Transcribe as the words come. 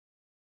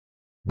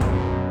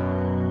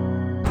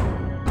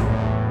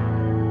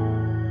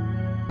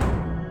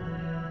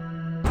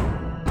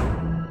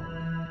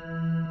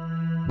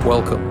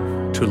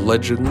Welcome to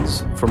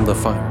Legends from the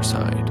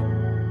Fireside.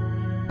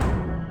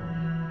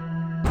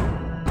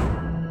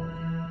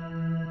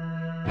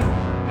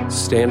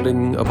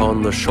 Standing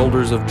upon the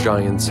shoulders of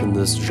giants in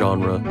this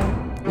genre,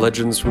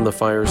 Legends from the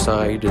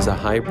Fireside is a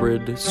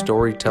hybrid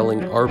storytelling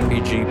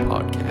RPG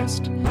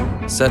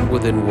podcast set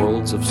within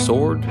worlds of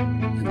sword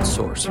and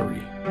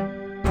sorcery.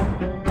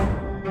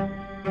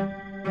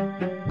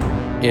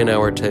 In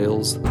our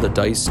tales, the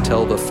dice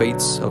tell the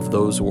fates of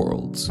those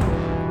worlds,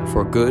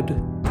 for good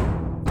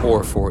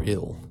or for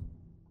ill.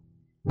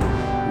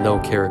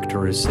 No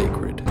character is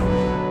sacred.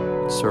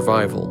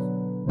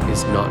 Survival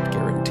is not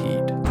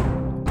guaranteed.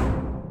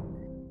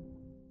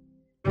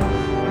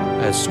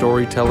 As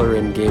storyteller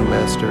and game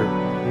master,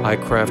 I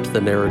craft the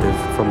narrative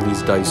from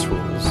these dice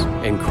rolls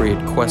and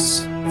create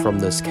quests from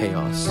this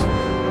chaos,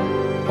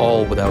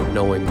 all without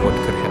knowing what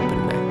could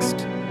happen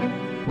next.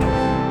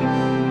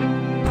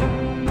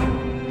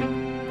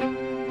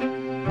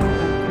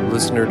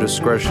 Listener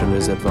discretion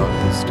is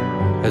advised,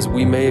 as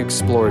we may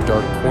explore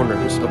dark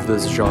corners of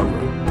this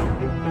genre.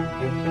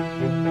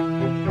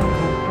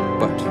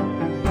 But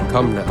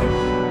come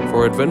now,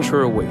 for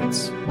adventure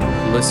awaits.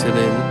 Listen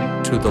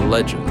in to the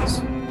Legends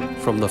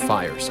from the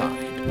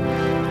Fireside.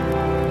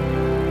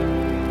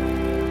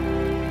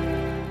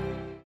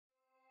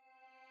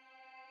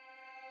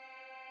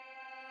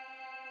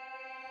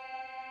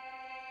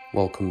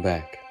 Welcome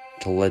back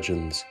to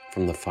Legends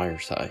from the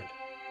Fireside.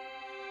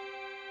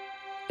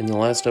 In the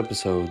last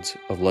episodes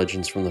of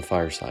Legends from the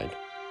Fireside,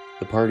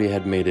 the party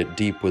had made it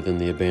deep within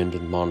the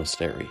abandoned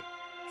monastery,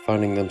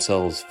 finding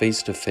themselves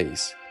face to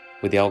face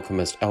with the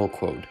alchemist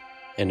Oakhollow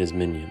and his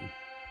minion.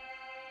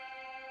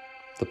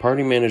 The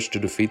party managed to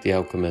defeat the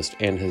alchemist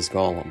and his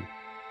golem,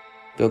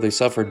 though they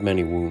suffered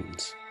many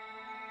wounds.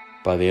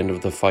 By the end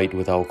of the fight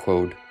with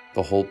Oakhollow,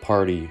 the whole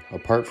party,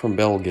 apart from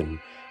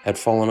Belgin, had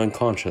fallen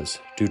unconscious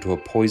due to a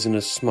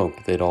poisonous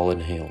smoke they'd all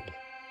inhaled.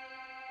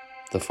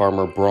 The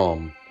farmer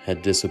Brom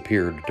had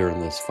disappeared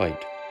during this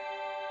fight.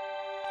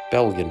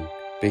 Belgin,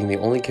 being the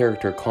only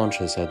character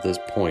conscious at this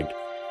point,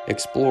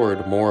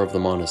 explored more of the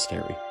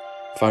monastery,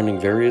 finding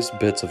various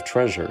bits of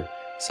treasure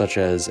such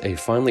as a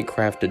finely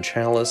crafted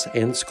chalice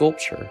and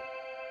sculpture,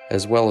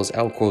 as well as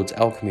Oakhallow's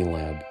alchemy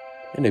lab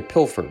and a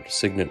pilfered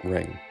signet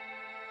ring.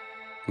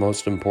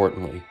 Most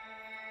importantly,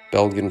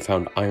 Belgin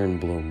found iron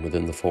bloom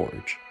within the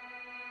forge.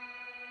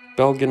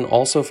 Belgin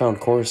also found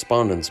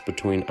correspondence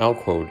between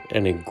Oakhollow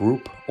and a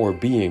group or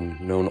being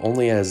known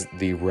only as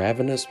the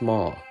Ravenous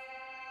Maw,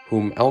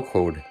 whom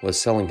Oakhollow was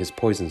selling his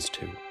poisons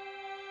to.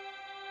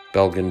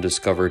 Belgin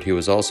discovered he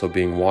was also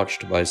being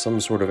watched by some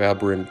sort of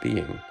aberrant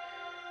being,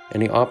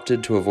 and he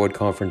opted to avoid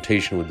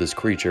confrontation with this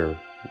creature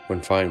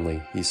when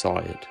finally he saw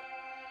it.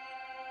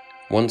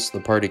 Once the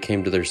party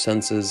came to their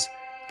senses,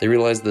 they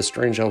realized the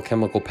strange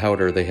alchemical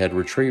powder they had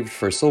retrieved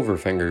for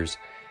Silverfingers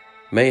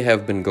may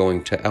have been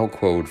going to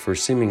Oakhollow for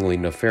seemingly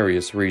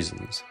nefarious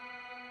reasons.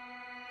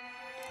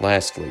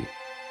 Lastly,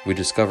 we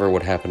discover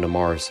what happened to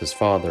Morris, his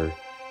father,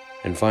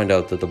 and find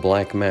out that the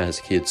black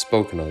mask he had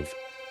spoken of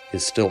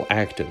is still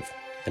active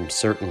and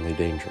certainly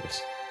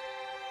dangerous.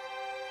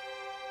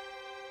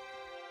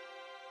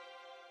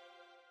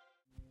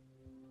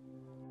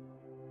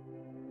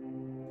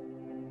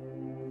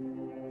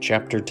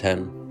 Chapter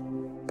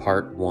 10,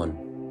 Part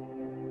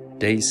 1,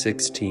 Day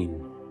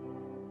 16.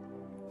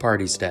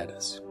 Party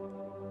status.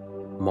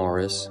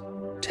 Morris,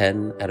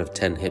 10 out of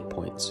 10 hit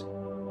points.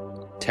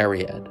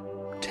 Teriad,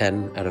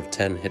 10 out of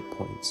 10 hit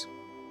points.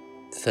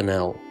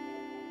 Thanel,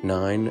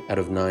 9 out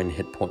of 9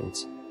 hit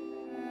points.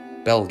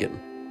 Belgin,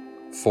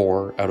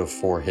 4 out of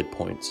 4 hit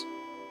points.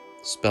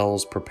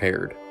 Spells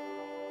prepared.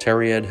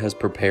 Teriad has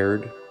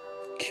prepared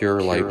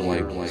Cure Light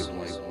Wounds.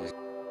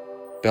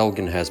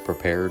 Belgin has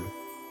prepared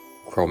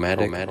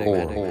Chromatic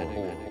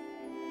Ore.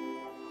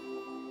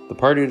 The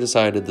party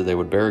decided that they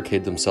would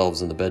barricade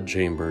themselves in the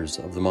bedchambers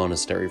of the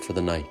monastery for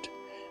the night,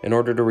 in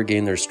order to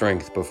regain their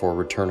strength before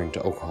returning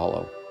to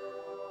Oakhollow.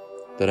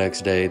 The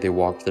next day, they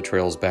walked the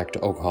trails back to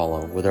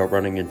Oakhollow without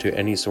running into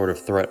any sort of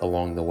threat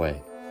along the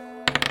way.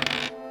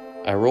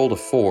 I rolled a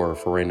 4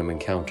 for random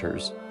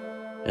encounters,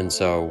 and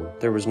so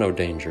there was no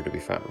danger to be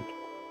found.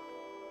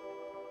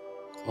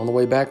 On the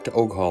way back to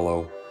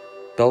Oakhollow,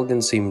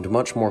 Belgin seemed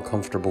much more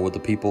comfortable with the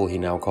people he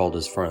now called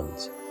his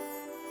friends.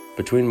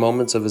 Between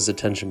moments of his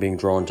attention being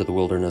drawn to the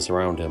wilderness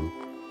around him,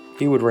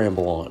 he would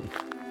ramble on.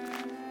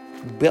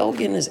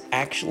 Belgin is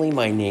actually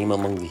my name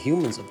among the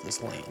humans of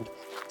this land.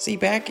 See,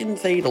 back in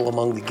Thadal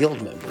among the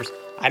guild members,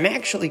 I'm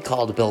actually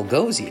called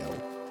Belgozio.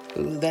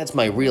 That's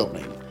my real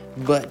name,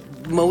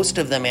 but most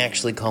of them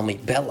actually call me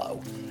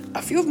Bello.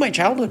 A few of my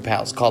childhood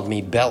pals called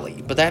me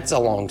Belly, but that's a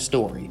long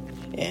story.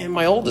 And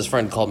my oldest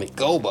friend called me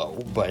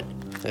Gobo, but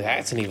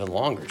that's an even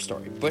longer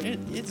story, but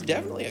it's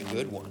definitely a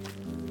good one.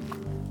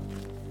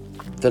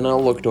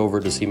 Thanel looked over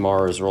to see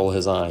Mars roll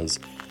his eyes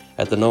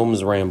at the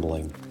gnome's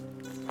rambling,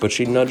 but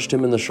she nudged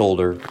him in the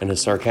shoulder, and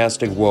his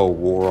sarcastic woe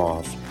wore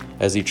off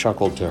as he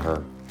chuckled to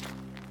her.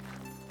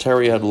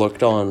 Teriad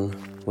looked on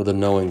with a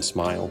knowing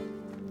smile.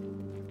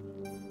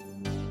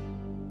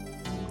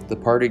 The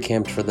party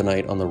camped for the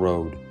night on the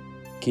road,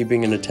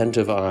 keeping an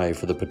attentive eye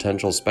for the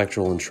potential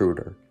spectral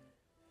intruder.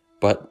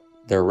 But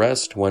their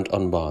rest went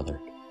unbothered.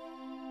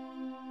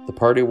 The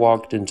party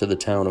walked into the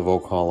town of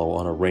Oakhollow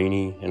on a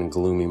rainy and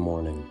gloomy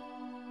morning.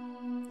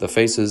 The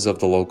faces of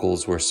the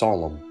locals were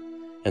solemn,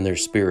 and their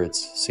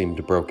spirits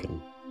seemed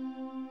broken.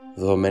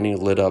 Though many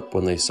lit up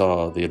when they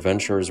saw the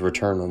adventurers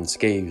return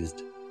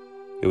unscathed,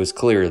 it was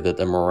clear that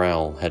their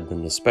morale had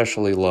been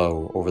especially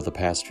low over the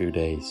past few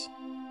days.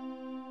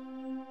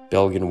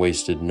 Belgian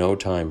wasted no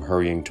time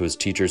hurrying to his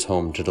teacher's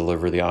home to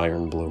deliver the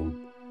iron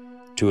bloom.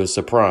 To his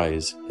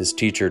surprise, his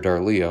teacher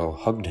Darleo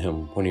hugged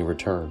him when he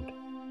returned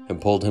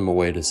and pulled him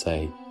away to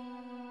say,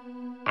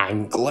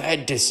 "I'm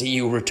glad to see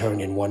you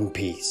return in one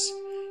piece,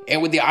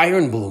 and with the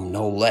iron bloom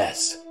no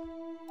less.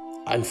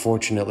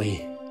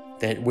 Unfortunately,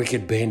 that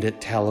wicked bandit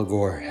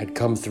Taligor had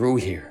come through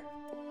here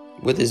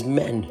with his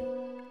men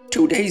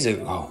 2 days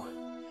ago,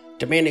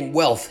 demanding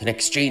wealth in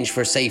exchange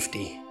for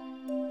safety.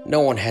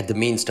 No one had the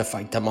means to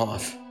fight them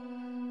off.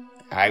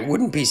 I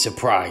wouldn't be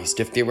surprised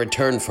if they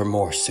returned for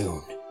more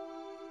soon.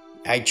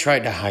 I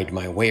tried to hide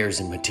my wares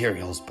and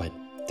materials, but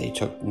they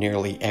took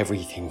nearly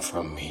everything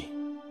from me."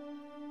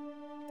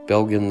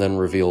 Belgian then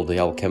revealed the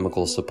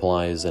alchemical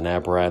supplies and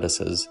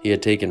apparatuses he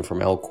had taken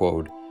from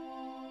Elquode,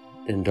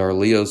 and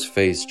Darleo's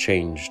face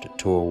changed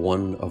to a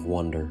one of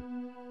wonder.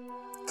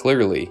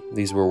 Clearly,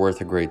 these were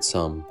worth a great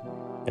sum,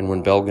 and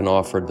when Belgian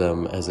offered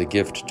them as a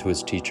gift to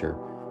his teacher,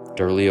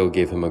 Darleo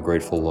gave him a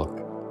grateful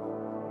look.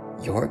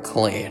 "Your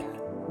clan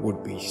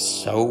would be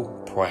so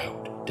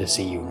proud to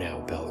see you now,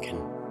 Belgian."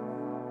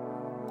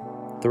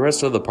 The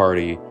rest of the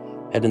party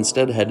had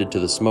instead headed to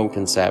the Smoke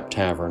and Sap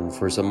Tavern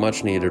for some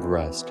much-needed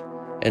rest,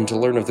 and to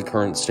learn of the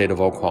current state of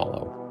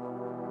Oakhollow.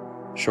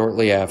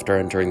 Shortly after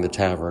entering the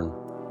tavern,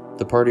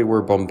 the party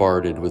were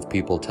bombarded with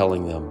people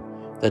telling them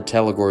that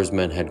Taligor's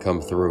men had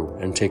come through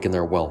and taken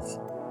their wealth,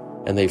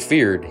 and they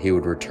feared he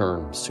would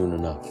return soon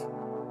enough.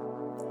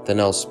 The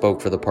Nell spoke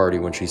for the party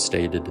when she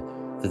stated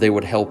that they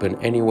would help in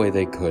any way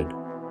they could,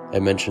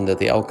 and mentioned that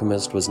the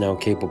alchemist was now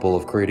capable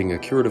of creating a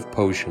curative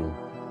potion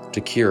to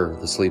cure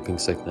the sleeping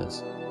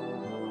sickness.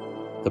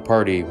 The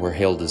party were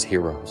hailed as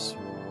heroes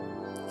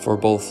for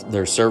both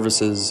their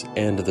services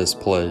and this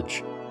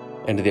pledge,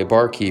 and the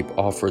barkeep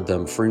offered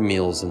them free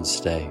meals and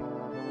stay.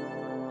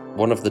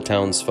 One of the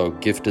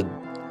townsfolk gifted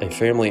a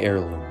family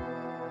heirloom,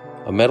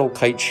 a metal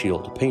kite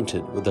shield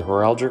painted with the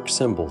heraldic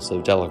symbols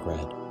of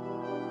Delagrad,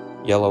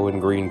 yellow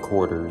and green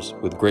quarters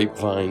with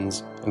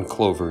grapevines and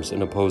clovers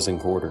in opposing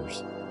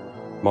quarters.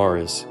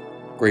 Maris,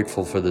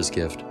 grateful for this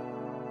gift,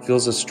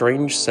 feels a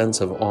strange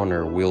sense of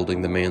honor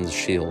wielding the man's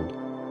shield,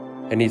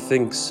 and he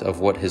thinks of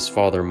what his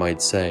father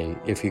might say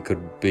if he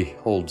could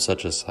behold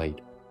such a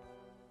sight.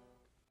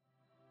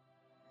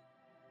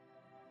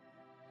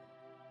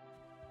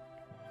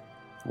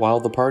 While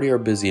the party are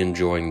busy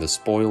enjoying the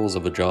spoils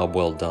of a job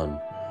well done,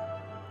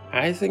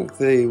 I think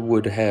they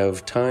would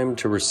have time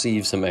to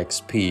receive some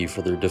XP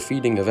for their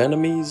defeating of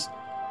enemies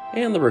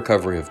and the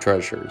recovery of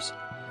treasures.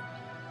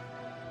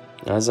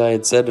 As I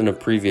had said in a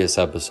previous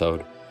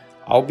episode,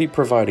 I'll be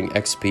providing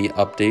XP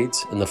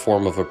updates in the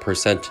form of a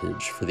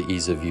percentage for the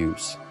ease of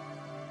use.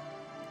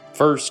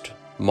 First,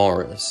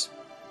 Maris.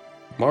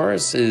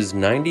 Maris is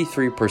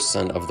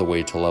 93% of the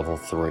way to level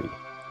 3,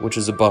 which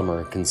is a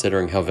bummer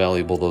considering how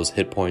valuable those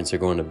hit points are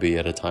going to be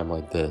at a time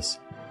like this,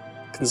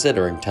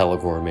 considering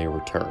Taligor may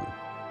return.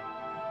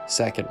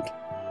 Second,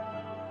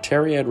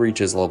 Teriad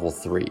reaches level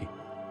 3,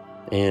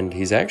 and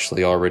he's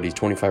actually already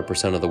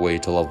 25% of the way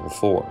to level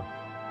 4.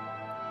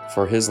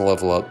 For his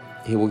level up,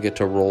 he will get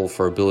to roll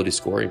for ability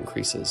score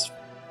increases.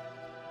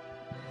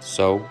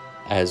 So,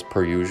 as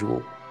per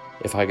usual,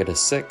 if I get a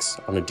 6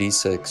 on a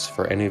d6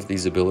 for any of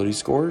these ability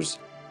scores,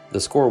 the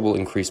score will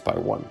increase by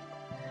 1.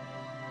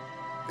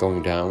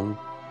 Going down,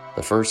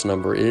 the first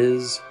number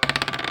is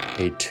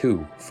a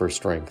 2 for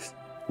strength,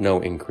 no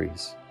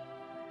increase.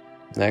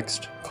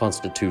 Next,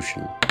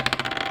 Constitution.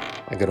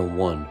 I got a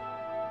 1.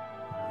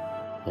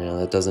 Yeah,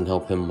 that doesn't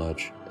help him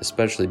much,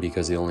 especially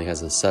because he only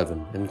has a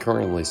 7 and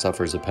currently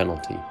suffers a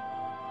penalty.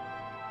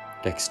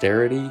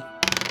 Dexterity,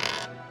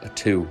 a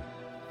 2.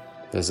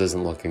 This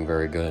isn't looking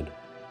very good.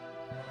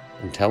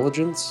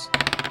 Intelligence,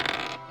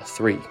 a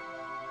 3.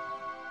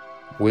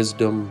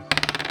 Wisdom,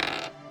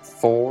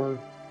 4.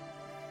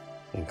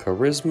 And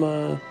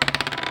Charisma,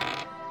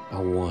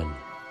 a 1.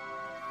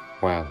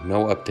 Wow,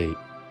 no update.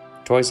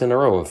 Twice in a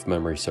row if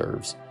memory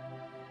serves.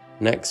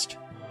 Next,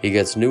 he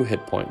gets new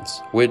hit points,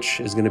 which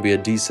is going to be a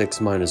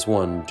d6 minus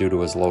 1 due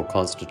to his low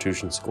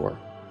constitution score.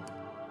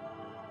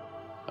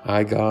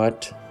 I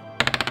got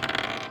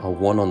a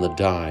 1 on the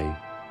die.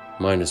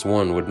 Minus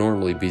 1 would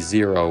normally be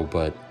 0,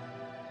 but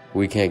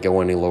we can't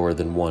go any lower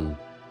than 1.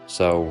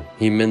 So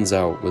he mins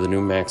out with a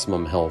new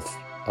maximum health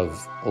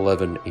of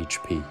 11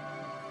 HP.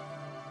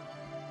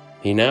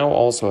 He now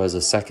also has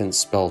a second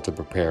spell to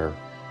prepare,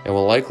 and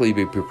will likely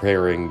be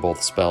preparing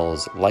both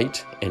spells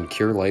Light and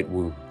Cure Light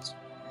Wounds.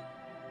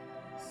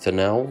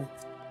 Thanel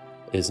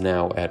is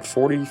now at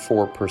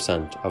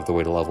 44% of the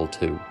way to level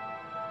 2,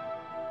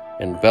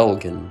 and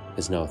Belgian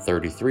is now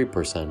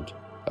 33%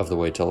 of the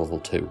way to level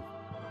 2.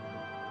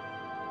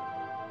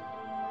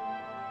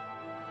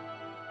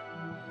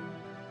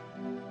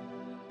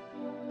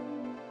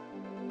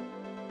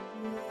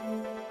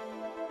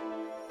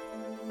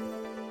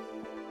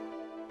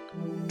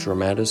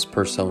 Dramatis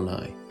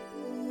Personae,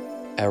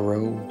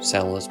 Arrow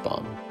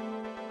Salisbaum.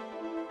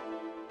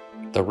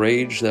 The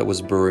rage that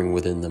was brewing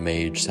within the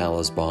mage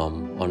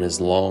Salisbaum on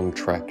his long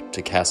trek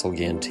to Castle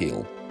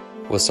Gantiel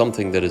was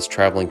something that his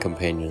traveling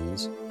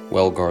companions,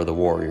 Welgar the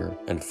warrior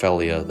and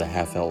Felia the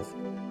half-elf,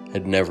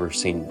 had never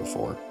seen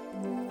before.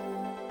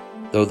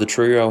 Though the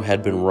trio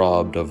had been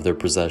robbed of their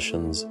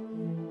possessions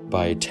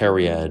by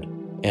Teriad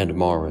and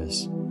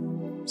Maris,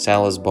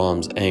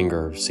 Salisbaum's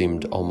anger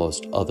seemed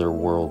almost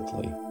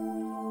otherworldly.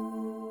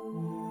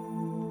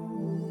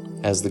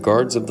 As the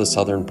guards of the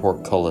southern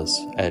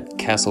portcullis at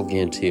Castle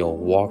Gantiel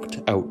walked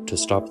out to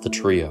stop the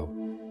trio,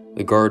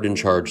 the guard in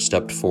charge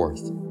stepped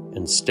forth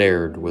and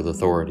stared with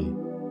authority.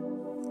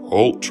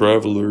 "Halt,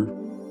 traveler.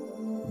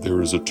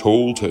 There is a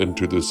toll to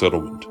enter the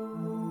settlement,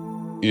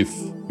 if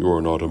you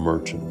are not a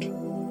merchant.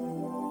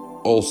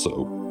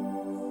 Also,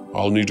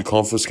 I'll need to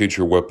confiscate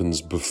your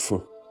weapons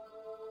before..."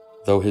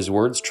 Though his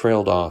words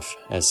trailed off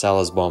as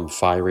Salisbaum's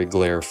fiery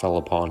glare fell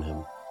upon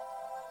him.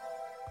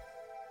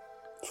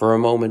 For a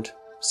moment,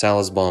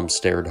 Salisbaum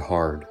stared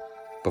hard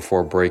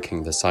before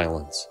breaking the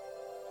silence.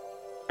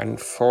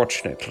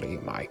 "Unfortunately,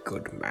 my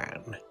good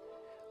man,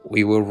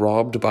 we were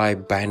robbed by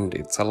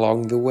bandits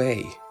along the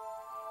way,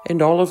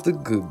 and all of the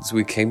goods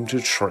we came to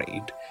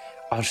trade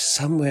are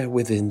somewhere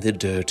within the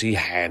dirty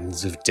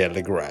hands of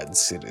Taligor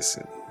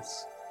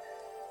citizens.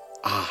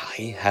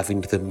 I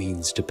haven't the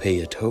means to pay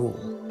a toll,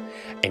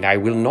 and I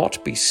will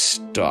not be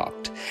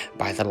stopped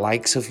by the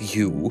likes of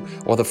you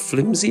or the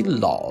flimsy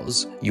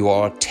laws you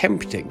are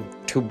attempting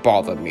to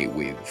bother me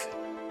with.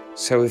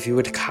 So if you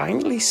would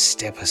kindly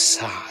step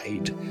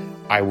aside,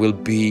 I will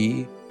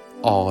be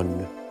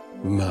on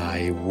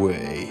my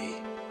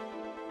way."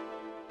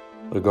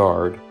 The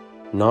guard,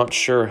 not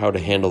sure how to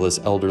handle this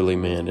elderly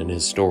man and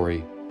his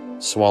story,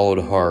 swallowed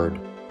hard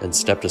and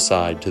stepped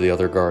aside to the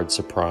other guard's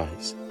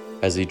surprise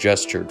as he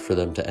gestured for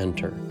them to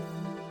enter.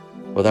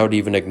 Without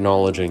even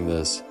acknowledging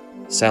this,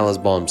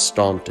 Salisbaum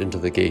stomped into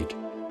the gate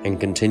and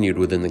continued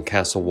within the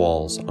castle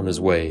walls on his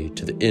way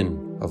to the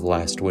Inn of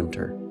Last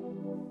Winter.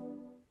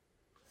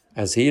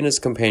 As he and his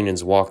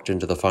companions walked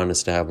into the fine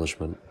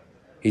establishment,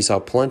 he saw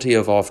plenty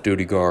of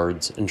off-duty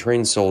guards and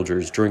trained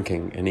soldiers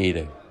drinking and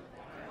eating.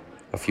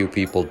 A few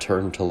people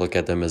turned to look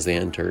at them as they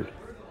entered,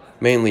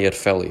 mainly at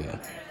Felia,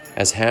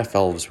 as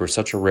half-elves were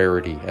such a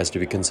rarity as to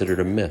be considered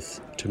a myth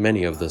to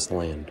many of this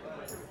land.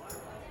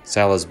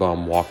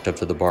 Salisbaum walked up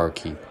to the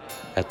barkeep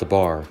at the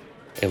bar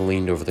and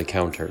leaned over the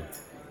counter.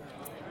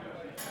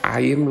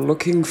 "I am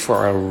looking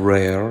for a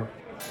rare,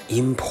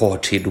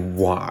 imported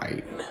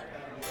wine."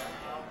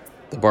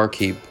 The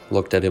barkeep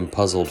looked at him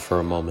puzzled for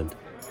a moment,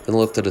 then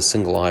lifted a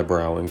single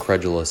eyebrow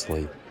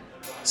incredulously,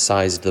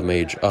 sized the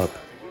mage up,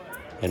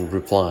 and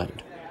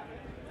replied,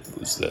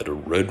 "Was that a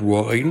red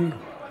wine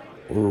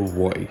or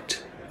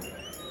white?"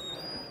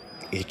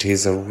 "It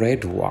is a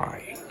red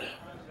wine."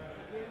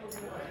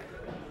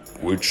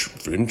 "Which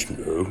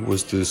vintner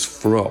was this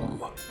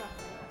from?"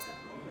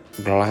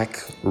 "Black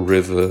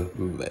River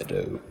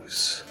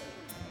Meadows."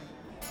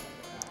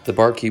 The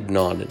barkeep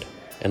nodded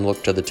and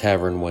looked to the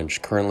tavern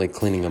wench currently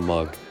cleaning a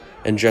mug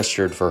and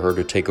gestured for her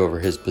to take over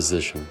his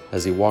position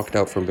as he walked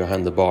out from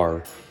behind the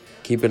bar,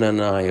 keeping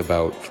an eye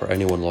about for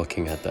anyone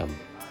looking at them.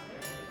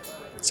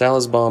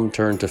 Salisbaum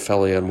turned to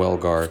Felia and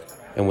Welgar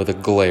and with a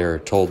glare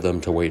told them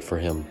to wait for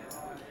him.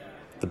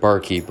 The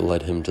barkeep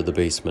led him to the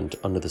basement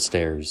under the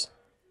stairs,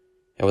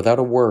 and without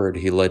a word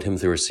he led him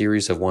through a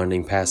series of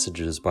winding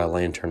passages by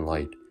lantern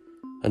light,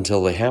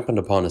 until they happened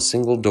upon a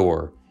single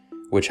door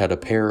which had a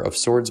pair of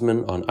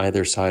swordsmen on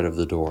either side of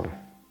the door.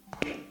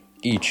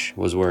 Each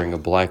was wearing a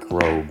black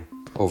robe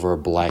over a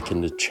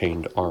blackened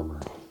chained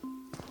armor.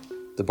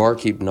 The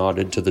barkeep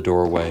nodded to the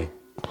doorway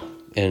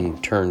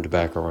and turned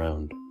back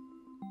around,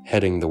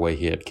 heading the way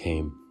he had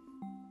came.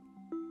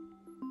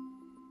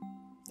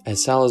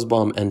 As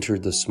Salisbaum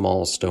entered the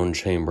small stone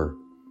chamber,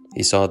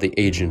 he saw the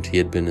agent he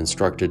had been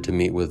instructed to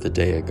meet with a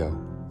day ago,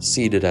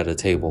 seated at a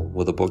table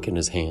with a book in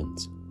his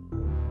hands.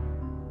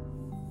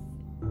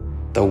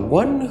 "The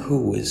one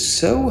who was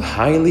so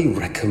highly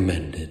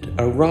recommended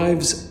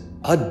arrives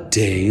a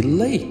day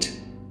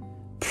late.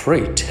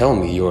 Pray tell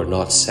me you are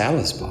not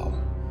Salisbaum,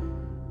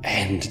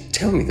 and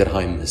tell me that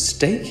I am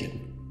mistaken."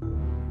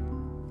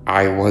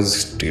 "I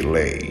was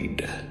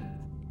delayed,"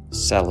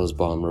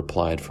 Salisbaum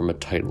replied from a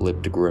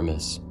tight-lipped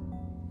grimace.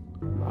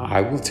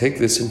 "I will take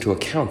this into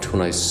account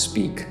when I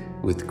speak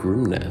with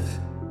Grimneth."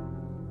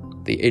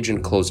 The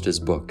agent closed his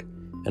book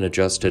and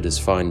adjusted his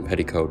fine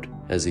petticoat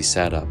as he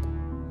sat up.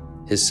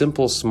 His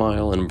simple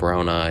smile and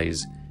brown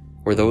eyes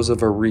were those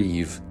of a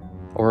reeve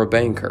or a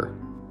banker.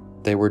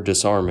 They were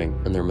disarming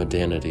in their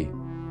mundanity,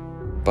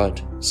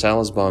 but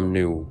Salisbaum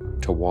knew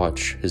to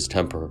watch his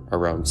temper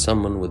around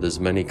someone with as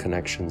many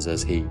connections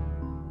as he.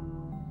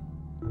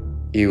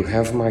 "You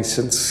have my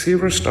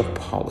sincerest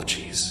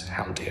apologies,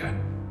 Haldir.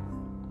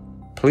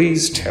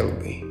 Please tell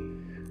me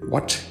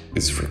what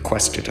is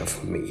requested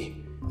of me,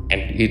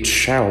 and it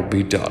shall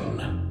be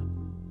done."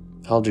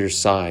 Haldir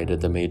sighed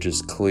at the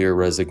mage's clear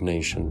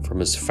resignation from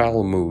his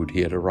foul mood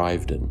he had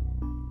arrived in.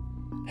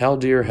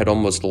 Haldir had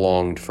almost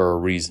longed for a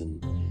reason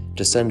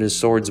to send his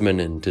swordsman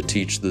in to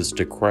teach this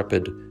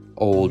decrepit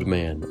old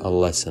man a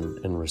lesson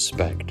in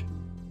respect.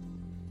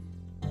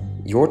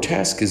 Your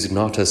task is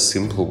not a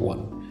simple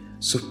one,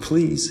 so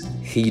please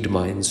heed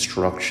my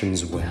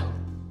instructions well.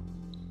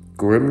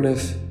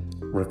 Grimnef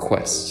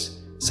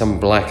requests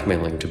some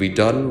blackmailing to be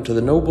done to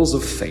the nobles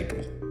of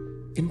Fable.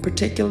 In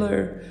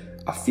particular,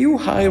 a few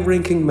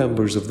high-ranking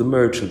members of the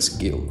Merchants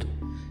Guild,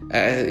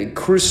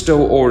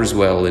 Christo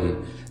Orswell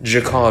and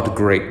Jacquard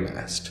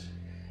Greatmast.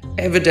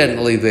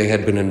 Evidently, they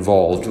had been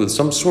involved with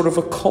some sort of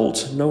a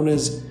cult known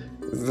as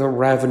the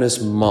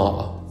Ravenous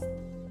Maw.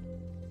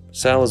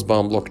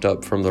 Salisbury looked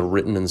up from the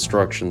written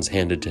instructions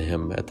handed to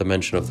him at the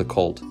mention of the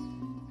cult,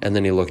 and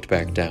then he looked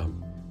back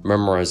down,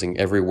 memorizing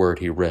every word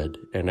he read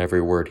and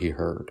every word he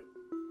heard.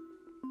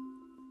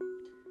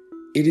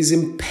 It is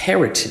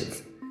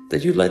imperative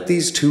that you let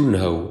these two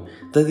know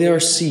that they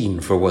are seen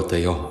for what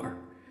they are,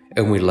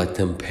 and we let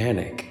them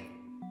panic.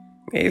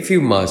 If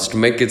you must,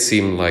 make it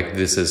seem like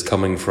this is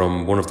coming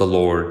from one of the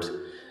Lord's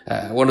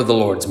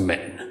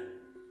men.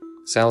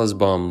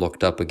 Salisbury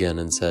looked up again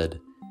and said,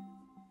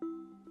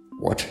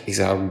 What is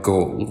our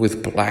goal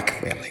with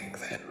blackmailing,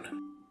 then?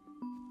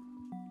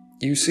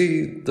 You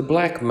see, the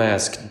Black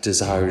Mask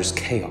desires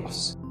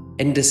chaos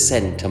and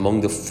dissent among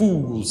the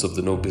fools of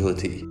the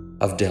nobility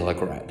of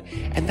Delagrad,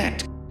 and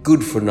that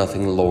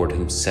good-for-nothing lord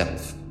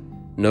himself.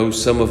 No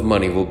sum of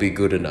money will be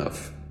good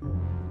enough.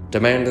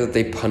 Demand that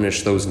they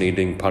punish those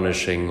needing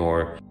punishing,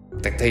 or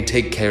that they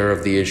take care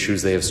of the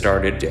issues they have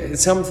started,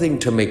 something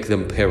to make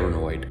them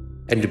paranoid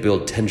and to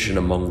build tension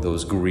among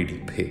those greedy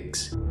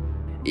pigs.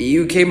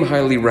 You came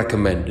highly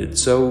recommended,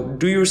 so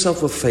do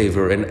yourself a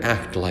favor and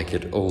act like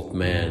it, old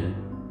man.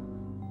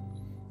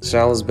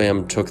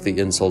 Salisbury took the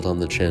insult on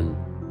the chin,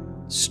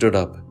 stood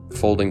up,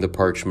 folding the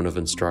parchment of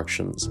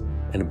instructions,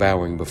 and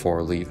bowing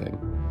before leaving.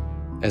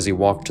 As he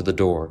walked to the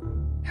door,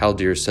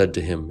 Haldir said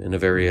to him in a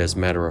very as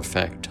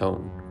matter-of-fact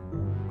tone,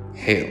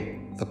 Hail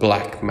the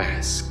Black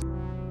Mask.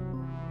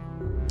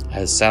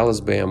 As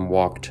Salisbury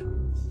walked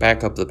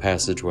back up the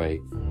passageway,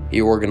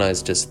 he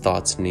organized his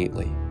thoughts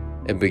neatly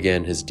and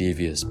began his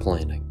devious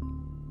planning.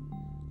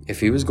 If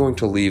he was going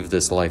to leave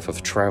this life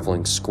of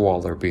traveling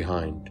squalor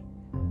behind,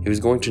 he was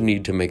going to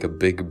need to make a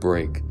big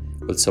break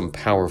with some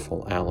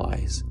powerful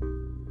allies.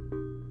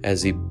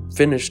 As he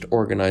finished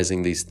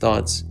organizing these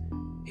thoughts,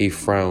 he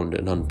frowned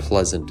an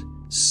unpleasant,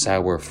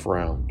 sour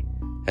frown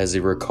as he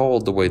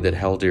recalled the way that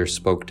Haldir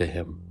spoke to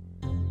him.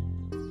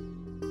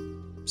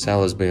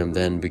 Salisbury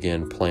then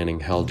began planning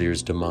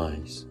Haldir's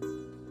demise.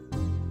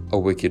 A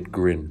wicked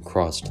grin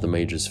crossed the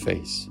mage's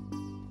face.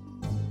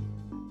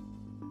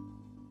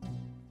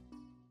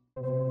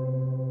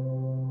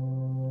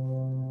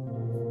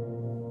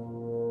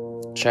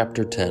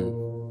 Chapter 10,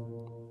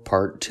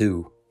 Part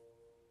 2,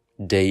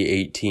 Day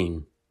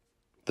 18,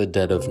 The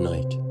Dead of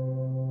Night.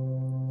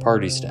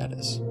 Party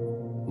status: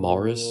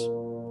 Maurus,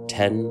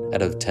 10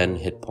 out of 10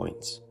 hit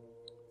points.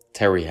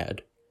 Teriad,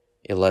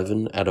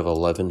 11 out of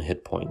 11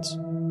 hit points.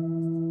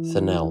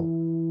 Thanel,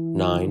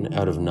 9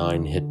 out of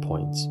 9 hit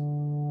points.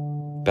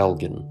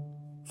 Belgin,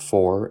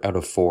 4 out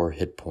of 4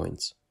 hit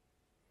points.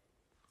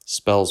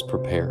 Spells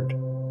prepared.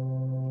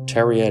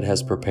 Teriad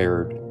has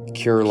prepared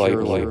Cure Light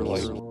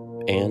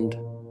and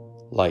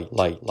Light.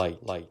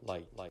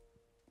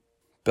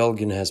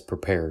 Belgin has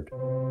prepared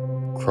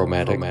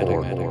Chromatic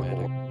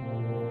Orb.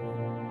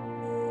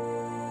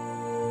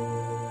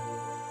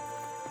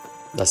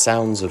 The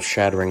sounds of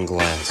shattering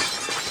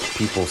glass,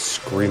 people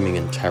screaming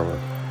in terror,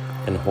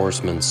 and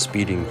horsemen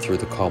speeding through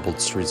the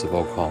cobbled streets of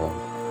Oakhollow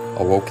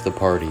awoke the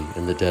party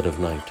in the dead of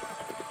night.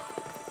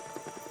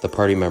 The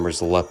party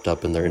members leapt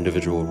up in their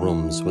individual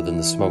rooms within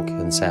the Smoke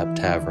and Sap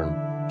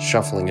Tavern,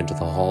 shuffling into the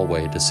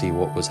hallway to see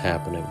what was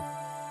happening.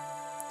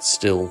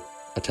 Still,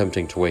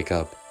 attempting to wake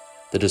up,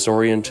 the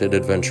disoriented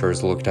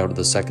adventurers looked out of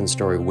the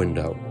second-story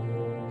window,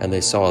 and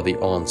they saw the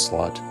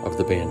onslaught of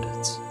the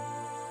bandits.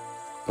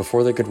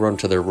 Before they could run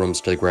to their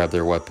rooms to grab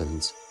their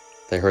weapons,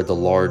 they heard the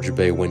large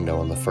bay window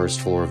on the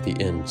first floor of the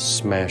inn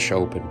smash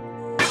open,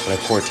 and a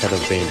quartet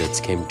of bandits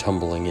came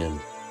tumbling in.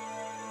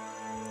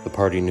 The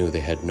party knew they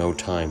had no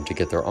time to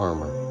get their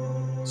armor,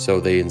 so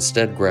they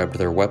instead grabbed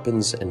their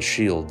weapons and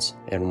shields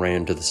and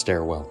ran to the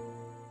stairwell.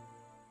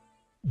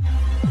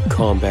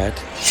 Combat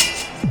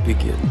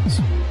begins.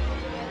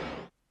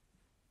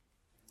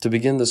 To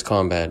begin this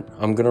combat,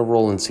 I'm gonna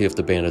roll and see if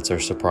the bandits are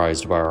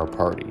surprised by our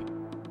party.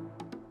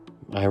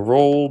 I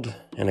rolled,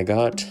 and I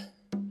got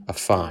a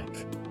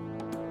 5.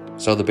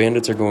 So the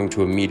bandits are going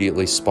to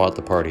immediately spot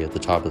the party at the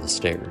top of the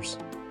stairs.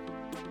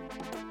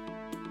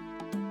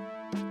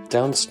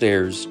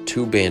 Downstairs,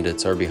 2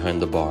 bandits are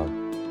behind the bar.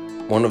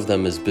 One of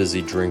them is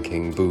busy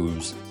drinking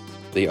booze.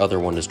 The other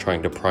one is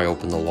trying to pry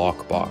open the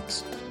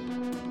lockbox.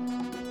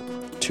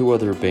 2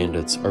 other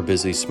bandits are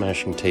busy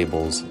smashing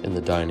tables in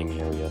the dining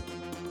area.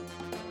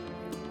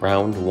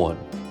 Round 1.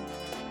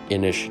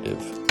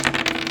 Initiative.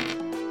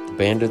 The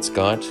bandits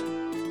got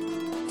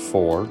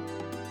 4,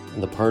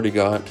 and the party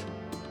got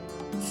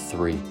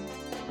 3.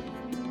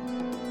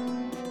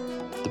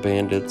 The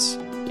bandits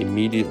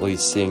immediately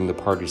seeing the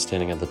party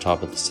standing at the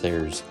top of the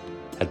stairs,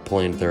 had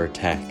planned their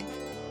attack.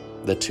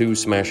 The two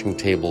smashing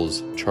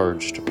tables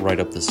charged right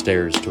up the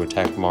stairs to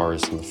attack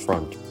Morris in the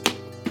front.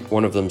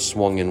 One of them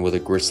swung in with a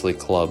grisly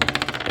club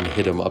and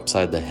hit him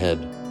upside the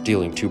head,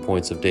 dealing 2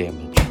 points of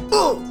damage.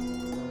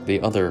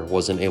 The other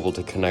wasn't able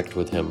to connect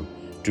with him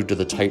due to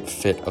the tight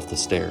fit of the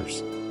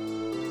stairs.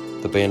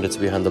 The bandits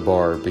behind the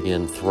bar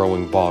began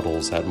throwing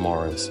bottles at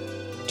Morris,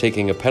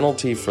 taking a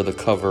penalty for the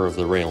cover of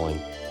the railing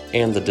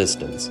and the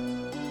distance,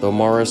 though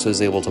Morris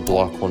is able to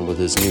block one with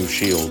his new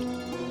shield.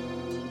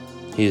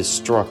 He is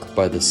struck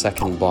by the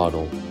second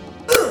bottle,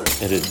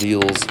 and it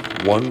deals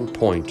 1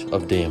 point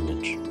of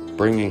damage,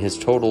 bringing his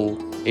total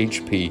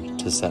HP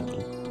to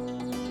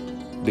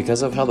 7.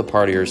 Because of how the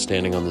party are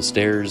standing on the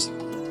stairs,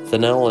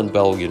 Thanel and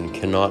Belgian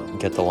cannot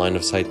get the line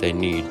of sight they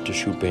need to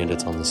shoot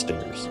bandits on the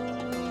stairs.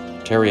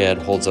 Teriad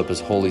holds up his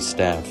holy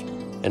staff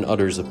and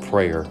utters a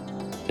prayer.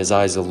 His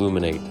eyes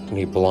illuminate, and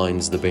he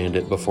blinds the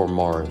bandit before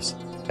Morris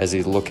as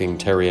he's looking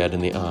Teriad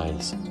in the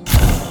eyes.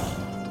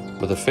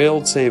 With a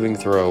failed saving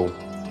throw,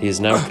 he is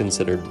now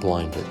considered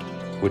blinded,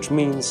 which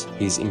means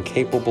he's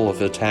incapable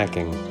of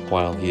attacking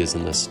while he is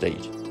in this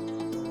state.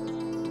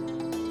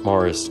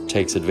 Morris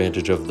takes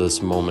advantage of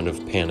this moment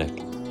of panic,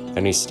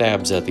 and he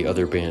stabs at the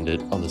other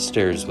bandit on the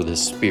stairs with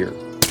his spear,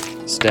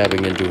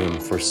 stabbing into him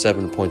for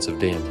 7 points of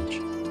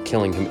damage,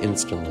 killing him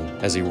instantly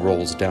as he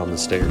rolls down the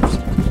stairs.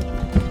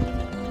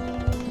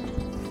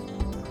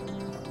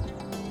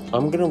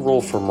 I'm gonna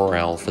roll for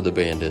morale for the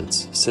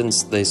bandits,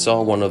 since they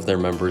saw one of their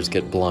members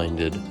get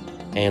blinded,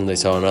 and they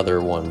saw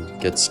another one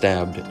get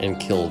stabbed and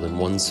killed in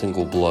one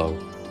single blow.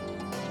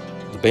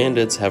 The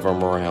bandits have a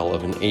morale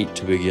of an 8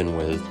 to begin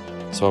with,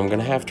 so I'm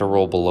gonna have to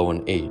roll below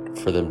an 8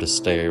 for them to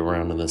stay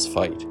around in this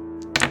fight.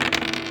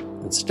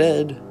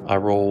 Instead, I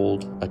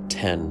rolled a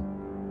 10,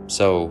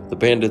 so the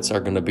bandits are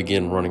gonna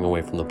begin running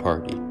away from the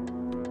party.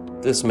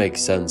 This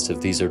makes sense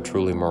if these are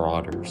truly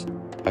marauders.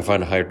 I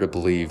find it hard to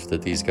believe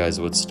that these guys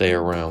would stay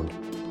around,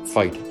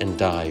 fight, and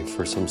die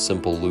for some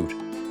simple loot.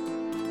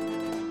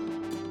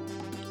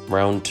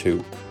 Round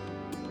 2.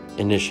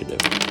 Initiative.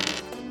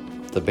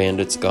 The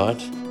bandits got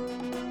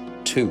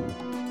 2,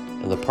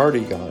 and the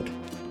party got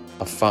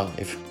a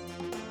 5.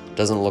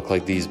 Doesn't look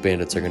like these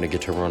bandits are going to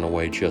get to run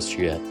away just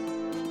yet.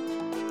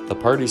 The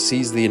party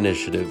sees the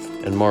initiative,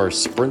 and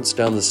Morris sprints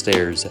down the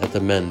stairs at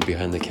the men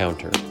behind the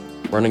counter,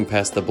 running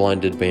past the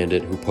blinded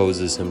bandit who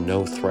poses him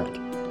no threat.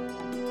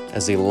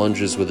 As he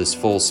lunges with his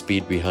full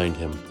speed behind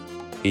him,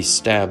 he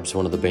stabs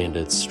one of the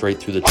bandits straight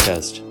through the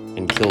chest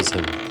and kills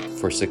him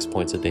for 6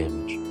 points of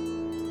damage.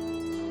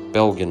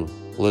 Belgian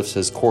lifts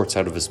his quartz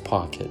out of his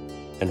pocket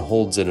and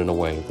holds it in a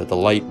way that the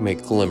light may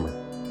glimmer.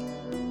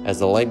 As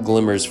the light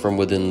glimmers from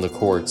within the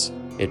quartz,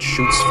 it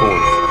shoots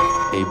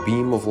forth a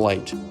beam of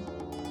light.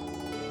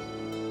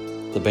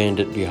 The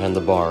bandit behind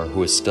the bar,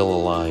 who is still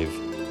alive,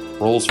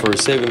 rolls for a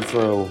saving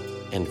throw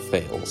and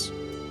fails.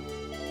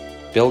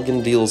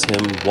 Belgian deals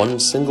him 1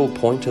 single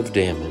point of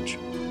damage,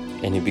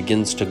 and he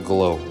begins to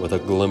glow with a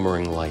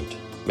glimmering light,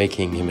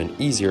 making him an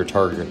easier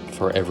target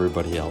for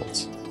everybody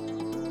else.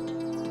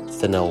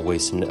 Thanel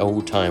wastes no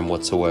time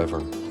whatsoever,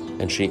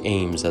 and she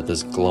aims at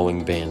this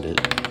glowing bandit,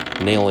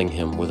 nailing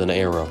him with an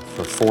arrow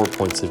for 4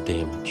 points of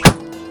damage.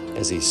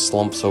 As he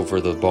slumps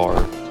over the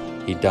bar,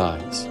 he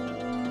dies.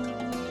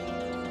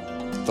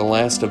 The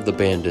last of the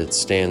bandits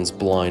stands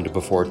blind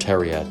before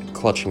Teriad,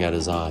 clutching at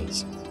his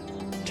eyes.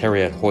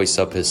 Teriad hoists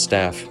up his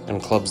staff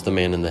and clubs the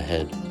man in the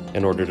head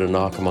in order to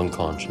knock him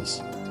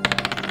unconscious.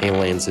 He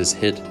lands his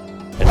hit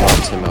and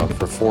knocks him out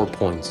for 4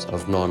 points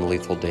of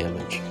non-lethal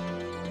damage.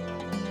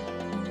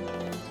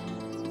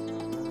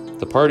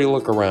 The party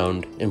look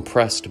around,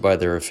 impressed by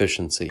their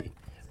efficiency,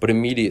 but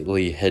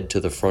immediately head to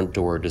the front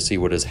door to see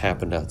what has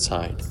happened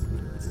outside,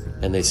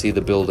 and they see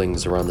the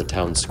buildings around the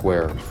town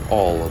square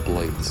all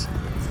ablaze.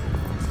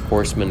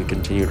 Horsemen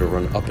continue to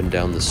run up and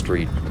down the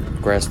street,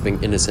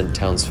 grasping innocent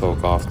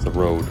townsfolk off the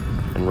road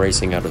and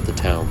racing out of the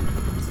town.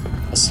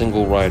 A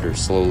single rider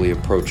slowly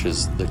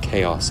approaches the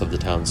chaos of the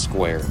town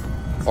square,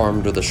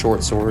 armed with a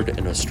short sword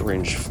and a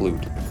strange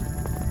flute.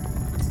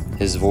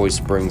 His voice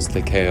brings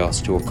the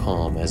chaos to a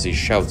calm as he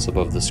shouts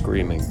above the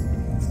screaming.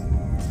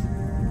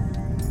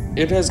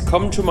 "It has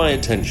come to my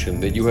attention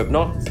that you have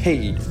not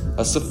paid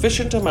a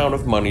sufficient amount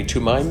of money to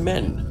my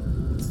men.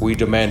 We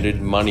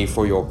demanded money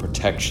for your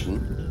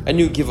protection, and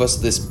you give us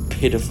this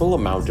pitiful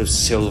amount of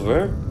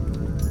silver?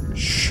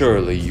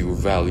 Surely you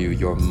value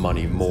your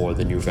money more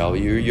than you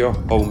value your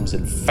homes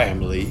and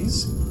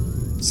families.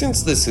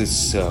 Since this is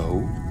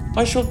so,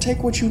 I shall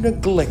take what you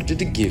neglected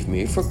to give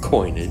me for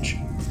coinage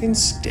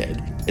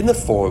instead in the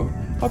form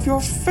of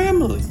your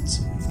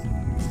families.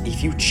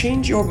 If you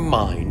change your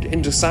mind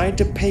and decide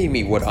to pay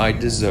me what I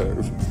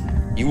deserve,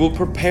 you will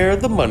prepare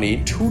the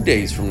money 2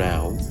 days from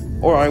now,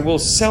 or I will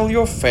sell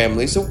your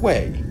families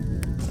away.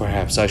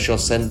 Perhaps I shall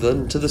send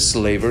them to the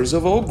slavers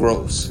of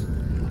Oakhollow,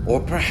 or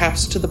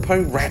perhaps to the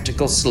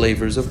piratical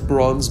slavers of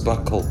Bronze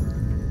Buckle.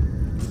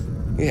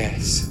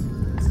 Yes,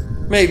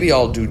 maybe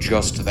I'll do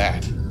just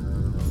that."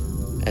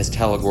 As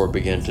Taligor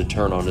began to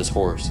turn on his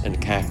horse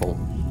and cackle,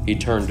 He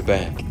turned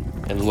back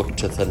and looked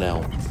to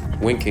Thanel,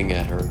 winking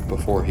at her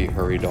before he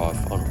hurried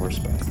off on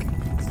horseback.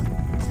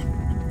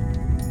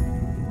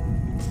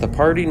 The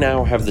party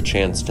now have the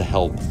chance to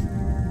help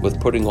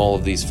with putting all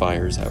of these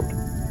fires out.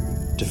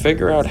 To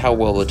figure out how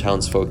well the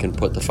townsfolk can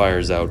put the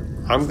fires out,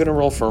 I'm going to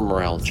roll for a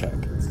morale check.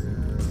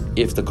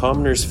 If the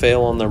commoners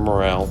fail on their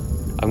morale,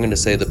 I'm going to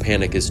say the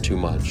panic is too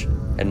much,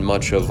 and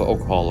much of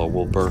Oakhollow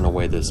will burn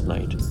away this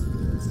night.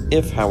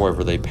 If,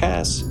 however, they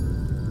pass,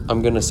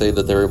 I'm going to say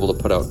that they're able to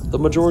put out the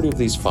majority of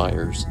these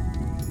fires.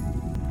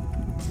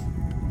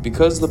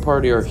 Because the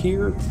party are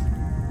here,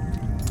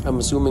 I'm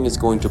assuming it's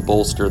going to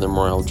bolster their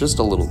morale just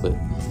a little bit,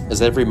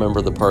 as every member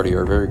of the party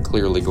are very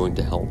clearly going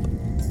to help.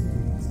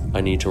 I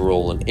need to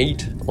roll an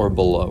 8 or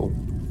below.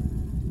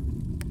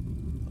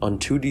 On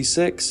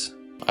 2d6,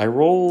 I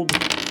rolled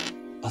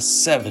a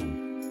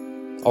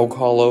 7.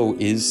 Oakhollow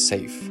is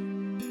safe.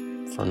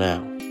 For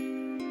now.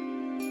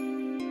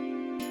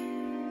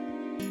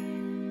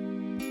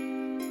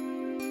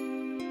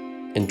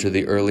 Into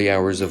the early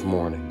hours of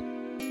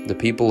morning, the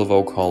people of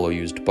Oakhollow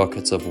used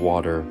buckets of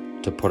water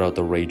to put out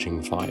the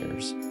raging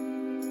fires.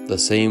 The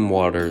same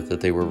water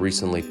that they were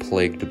recently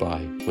plagued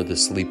by with the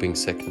sleeping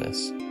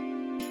sickness.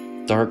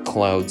 Dark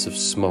clouds of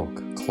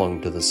smoke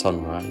clung to the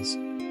sunrise.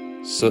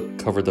 Soot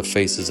covered the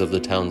faces of the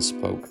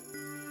townsfolk,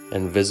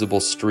 and visible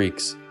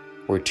streaks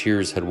where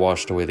tears had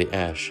washed away the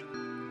ash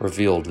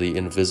revealed the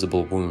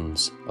invisible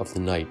wounds of the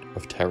night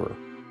of terror.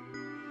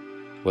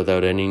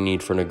 Without any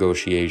need for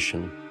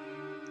negotiation,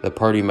 the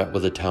party met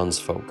with the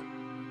townsfolk,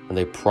 and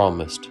they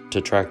promised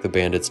to track the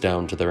bandits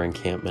down to their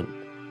encampment,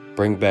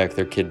 bring back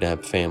their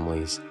kidnapped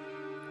families,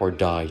 or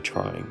die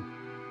trying.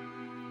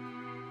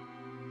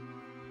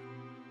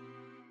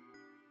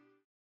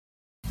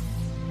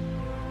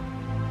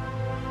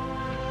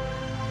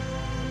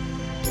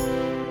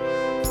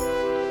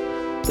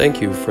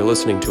 Thank you for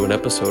listening to an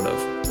episode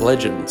of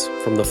Legends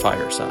from the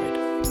Fireside.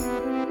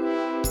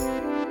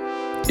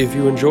 If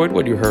you enjoyed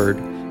what you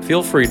heard,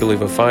 feel free to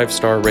leave a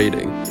 5-star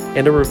rating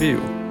and a review.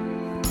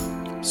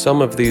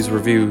 Some of these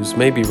reviews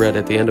may be read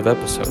at the end of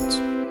episodes.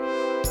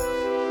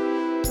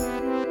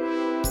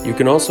 You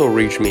can also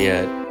reach me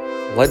at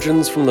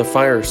Legends from the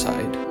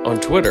Fireside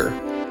on Twitter,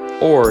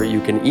 or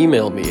you can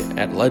email me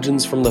at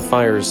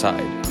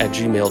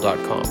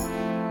legendsfromthefireside@gmail.com.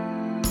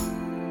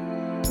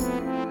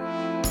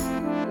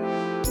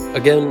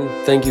 Again,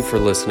 thank you for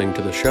listening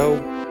to the show,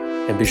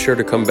 and be sure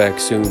to come back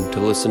soon to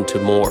listen to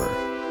more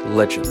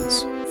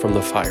Legends from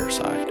the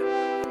Fireside.